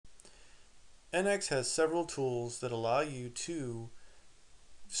NX has several tools that allow you to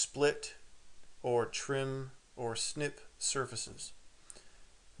split or trim or snip surfaces.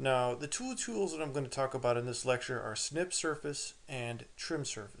 Now, the two tools that I'm going to talk about in this lecture are Snip Surface and Trim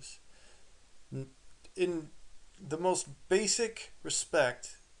Surface. In the most basic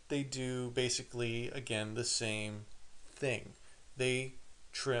respect, they do basically, again, the same thing. They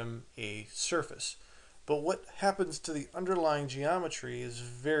trim a surface. But what happens to the underlying geometry is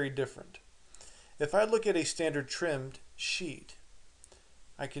very different. If I look at a standard trimmed sheet,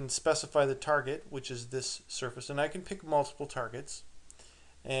 I can specify the target, which is this surface, and I can pick multiple targets,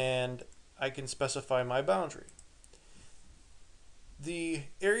 and I can specify my boundary. The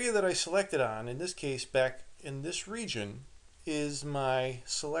area that I selected on, in this case back in this region, is my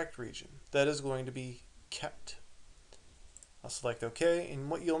select region. That is going to be kept. I'll select OK, and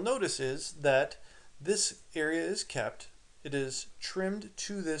what you'll notice is that this area is kept. It is trimmed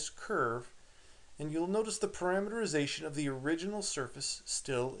to this curve, and you'll notice the parameterization of the original surface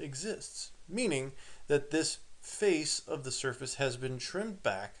still exists, meaning that this face of the surface has been trimmed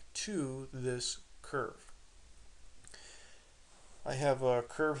back to this curve. I have a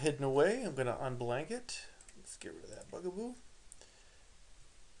curve hidden away. I'm going to unblank it. Let's get rid of that bugaboo.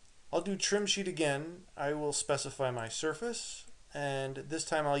 I'll do trim sheet again. I will specify my surface, and this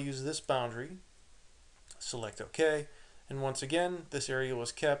time I'll use this boundary. Select OK, and once again this area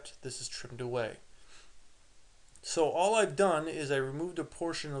was kept. This is trimmed away. So all I've done is I removed a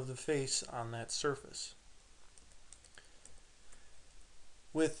portion of the face on that surface.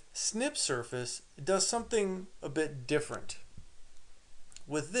 With Snip Surface, it does something a bit different.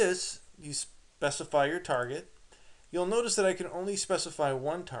 With this, you specify your target. You'll notice that I can only specify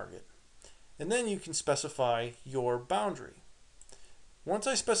one target. And then you can specify your boundary. Once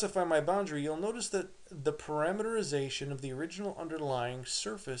I specify my boundary, you'll notice that the parameterization of the original underlying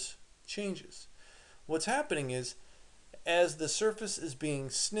surface changes. What's happening is, as the surface is being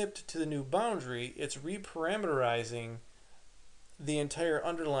snipped to the new boundary, it's reparameterizing the entire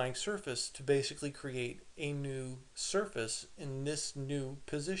underlying surface to basically create a new surface in this new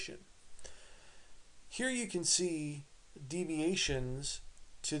position. Here you can see deviations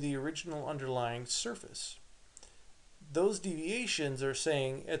to the original underlying surface. Those deviations are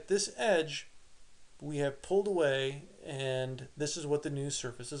saying at this edge we have pulled away, and this is what the new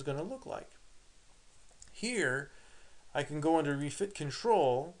surface is going to look like. Here I can go under refit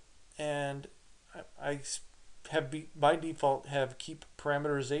control, and I have by default have keep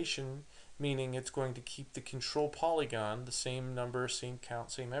parameterization, meaning it's going to keep the control polygon the same number, same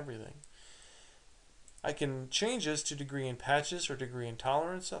count, same everything. I can change this to degree in patches or degree in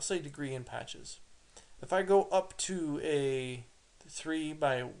tolerance. I'll say degree in patches. If I go up to a 3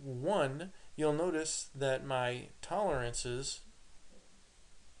 by 1, you'll notice that my tolerances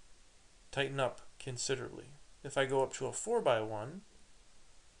tighten up considerably. If I go up to a 4 by 1,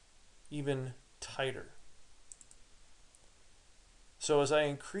 even tighter. So as I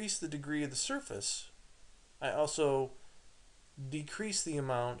increase the degree of the surface, I also decrease the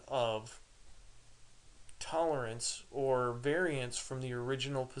amount of tolerance or variance from the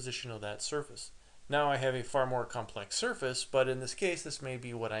original position of that surface. Now I have a far more complex surface, but in this case this may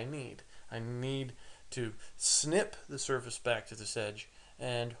be what I need. I need to snip the surface back to this edge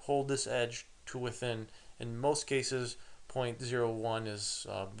and hold this edge to within, in most cases, 0.01 is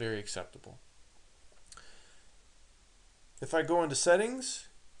very acceptable. If I go into settings,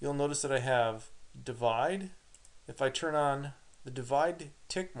 you'll notice that I have divide. If I turn on the divide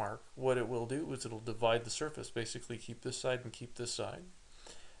tick mark, what it will do is it'll divide the surface, basically keep this side and keep this side.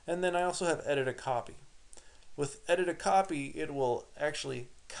 And then I also have edit a copy. With edit a copy, it will actually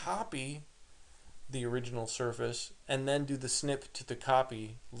copy the original surface and then do the snip to the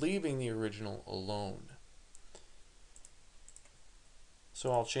copy, leaving the original alone.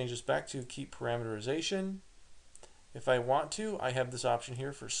 So I'll change this back to keep parameterization. If I want to, I have this option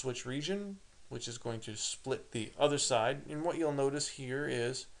here for switch region, which is going to split the other side. And what you'll notice here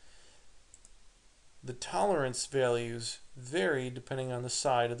is the tolerance values vary depending on the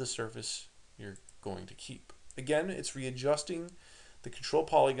side of the surface you're going to keep. Again, it's readjusting the control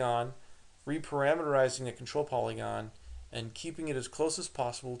polygon, reparameterizing the control polygon, and keeping it as close as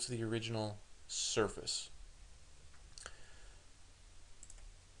possible to the original surface.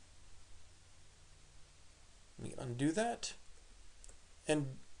 Let me undo that.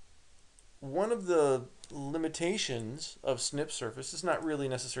 And one of the limitations of Snip Surface, it's not really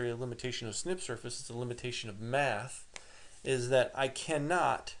necessarily a limitation of Snip Surface, it's a limitation of math, is that I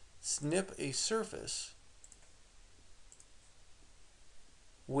cannot snip a surface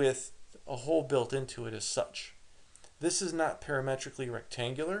with a hole built into it as such. This is not parametrically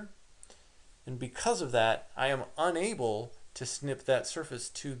rectangular. And because of that, I am unable to snip that surface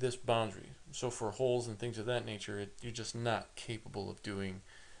to this boundary. So for holes and things of that nature, you're just not capable of doing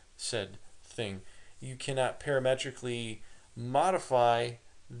said thing. You cannot parametrically modify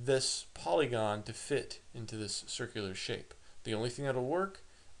this polygon to fit into this circular shape. The only thing that'll work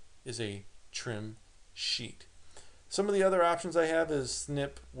is a trim sheet. Some of the other options I have is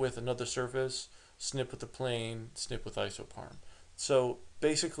snip with another surface, snip with the plane, snip with isoparm. So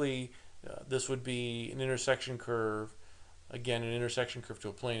basically, this would be an intersection curve, again an intersection curve to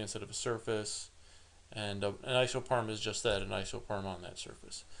a plane instead of a surface, and an isoparm is just that, an isoparm on that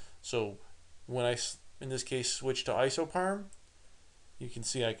surface. So when I, in this case, switch to isoparm, you can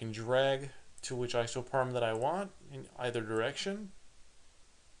see I can drag to which isoparm that I want in either direction.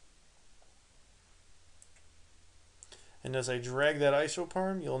 And as I drag that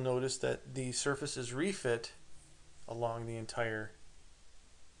isoparm, you'll notice that the surface is refit along the entire,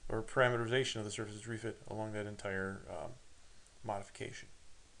 or parameterization of the surface is refit along that entire modification.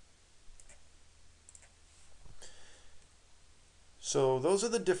 So those are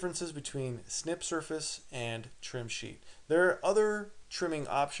the differences between snip surface and trim sheet. There are other trimming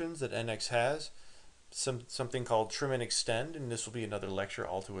options that NX has. Something called trim and extend, and this will be another lecture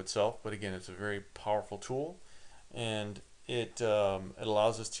all to itself, but again, it's a very powerful tool, and it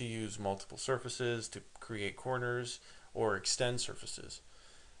allows us to use multiple surfaces to create corners or extend surfaces.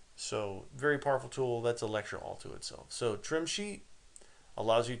 So very powerful tool. That's a lecture all to itself. So trim sheet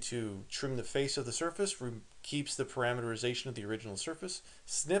allows you to trim the face of the surface, keeps the parameterization of the original surface.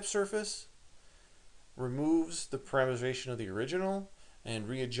 Snip surface removes the parameterization of the original and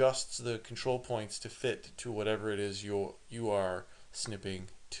readjusts the control points to fit to whatever it is you are snipping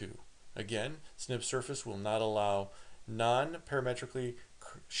to. Again, snip surface will not allow non-parametrically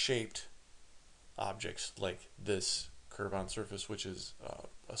shaped objects like this curve on surface, which is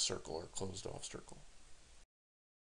a circle or closed off circle.